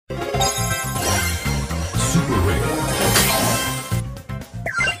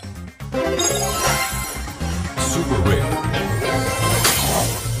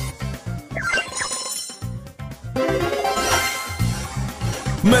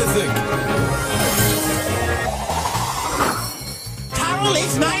Music. Carol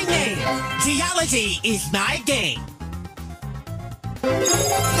is my name. Geology is my game.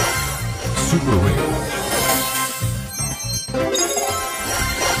 Super rare.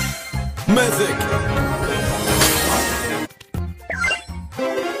 Music.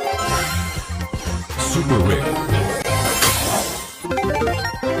 Super rare.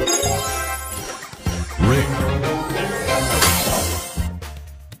 Rare.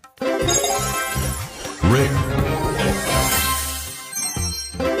 Rare.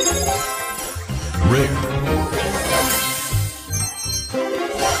 Rare.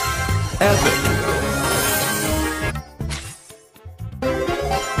 Epic.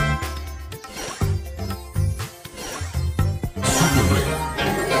 Super rare.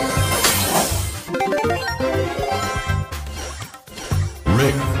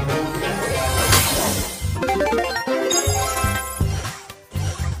 Rare.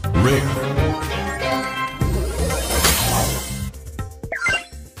 Rare.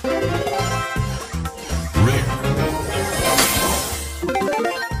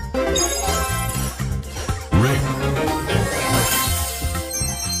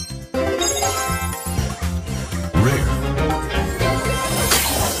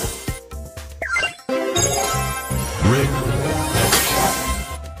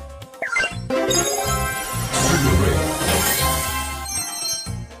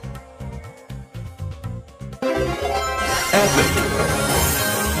 Epic.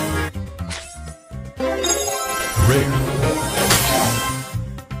 Rare.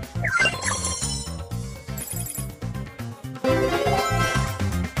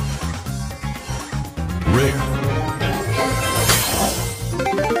 Rare.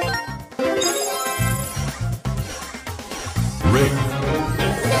 Rare.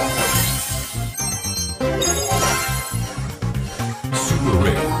 Super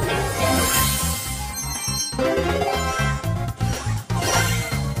rare.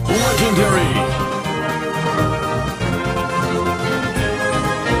 Legendary.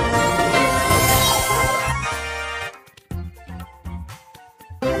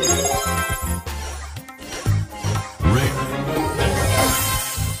 Rare.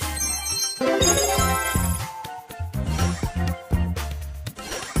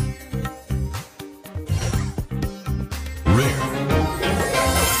 Rare.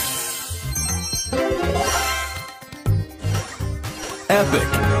 Epic.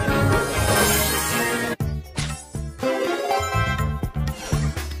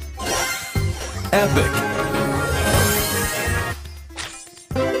 Epic.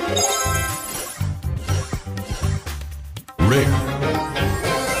 Rare.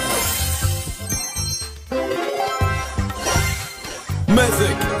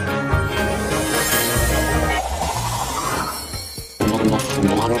 Music.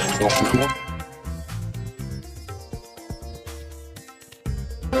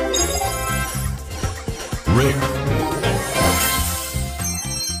 Rare.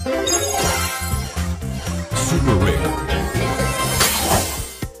 Super rare.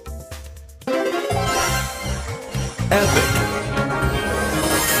 Epic.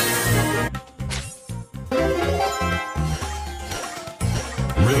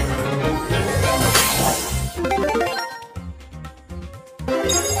 Rare.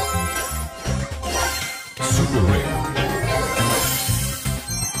 Super rare.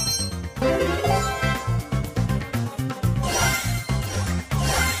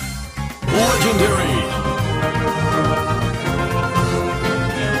 Legendary.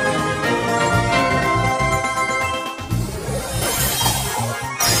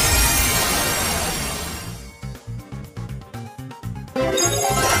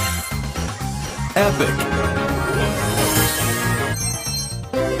 Epic.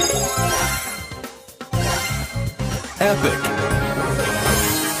 Epic.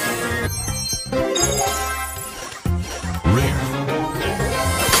 Rare.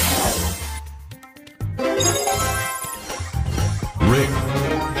 Rare.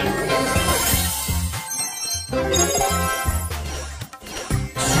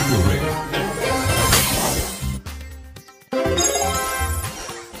 Super rare.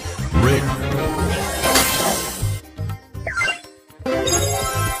 Rare.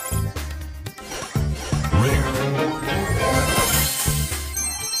 Rare.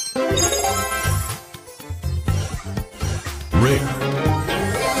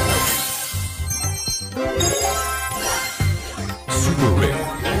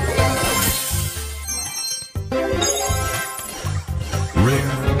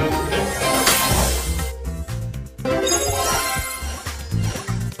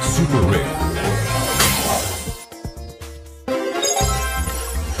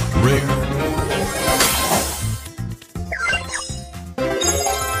 Rare.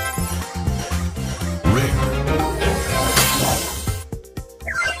 Rare.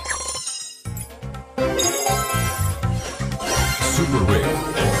 Super rare.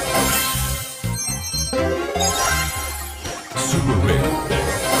 Super rare.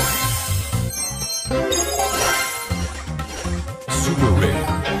 Super rare.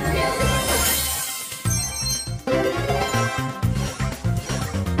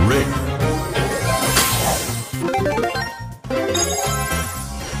 Rare.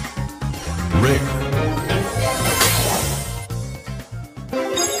 Rare.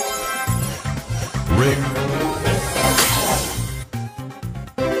 Rare.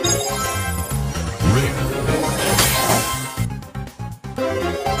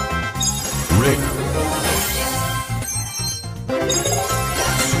 Rare.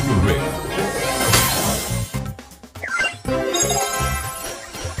 Super rare.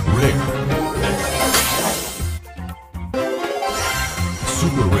 Rare.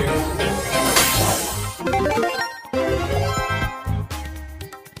 Super rare.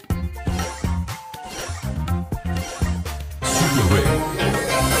 Super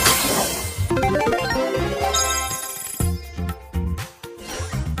rare.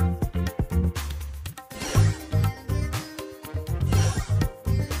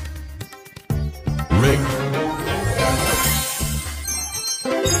 Rare.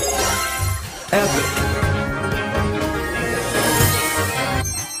 Epic.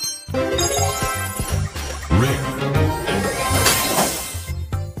 Rare.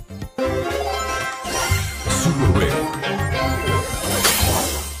 Super rare.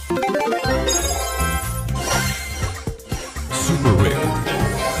 Super rare.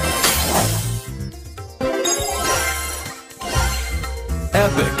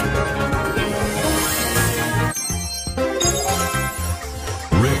 Epic.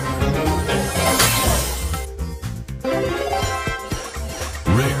 Rare.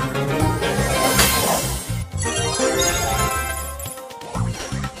 Rare.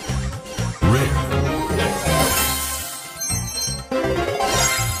 Rare.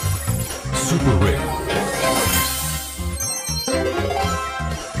 Super rare.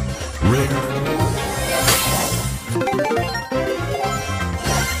 Rare.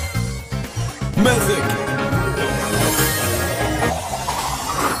 Mythic.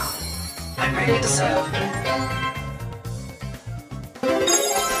 I'm ready to serve.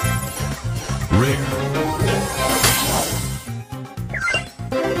 Rare.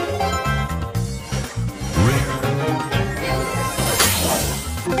 Rare.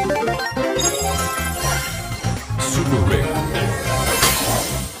 Super rare.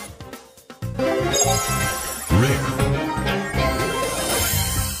 Rare.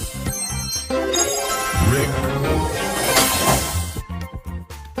 Rare.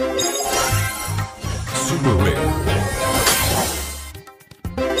 Super rare.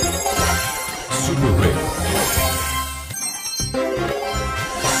 Super rare.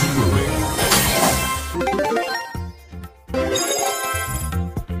 Super rare.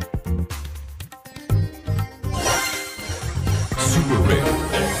 Super rare.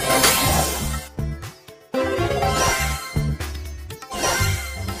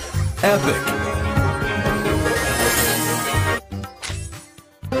 Epic.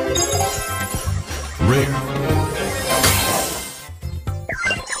 Rare.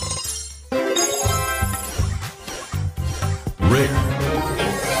 Rare.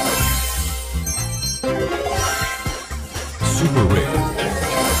 Super rare.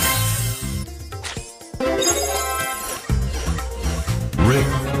 Rare.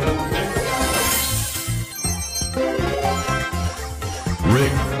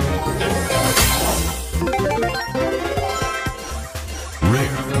 Rare.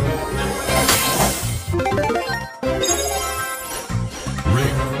 Rare.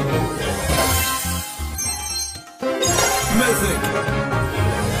 Rare. Mythic.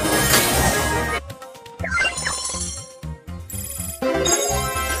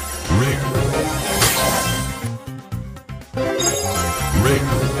 Rare. Rare.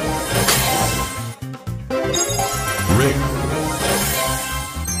 Rare.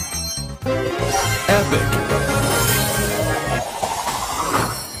 Epic.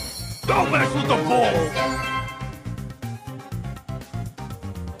 Don't mess with the ball!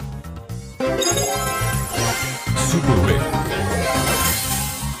 Super rare.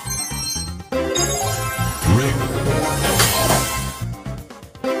 Rare.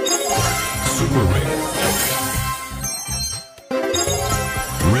 Super rare.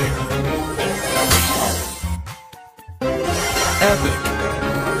 Rare. Epic.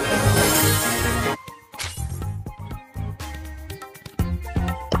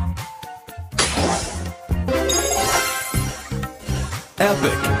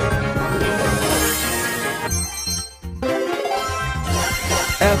 Epic.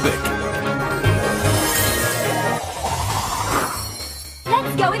 Epic.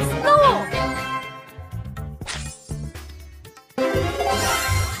 Let's go explore!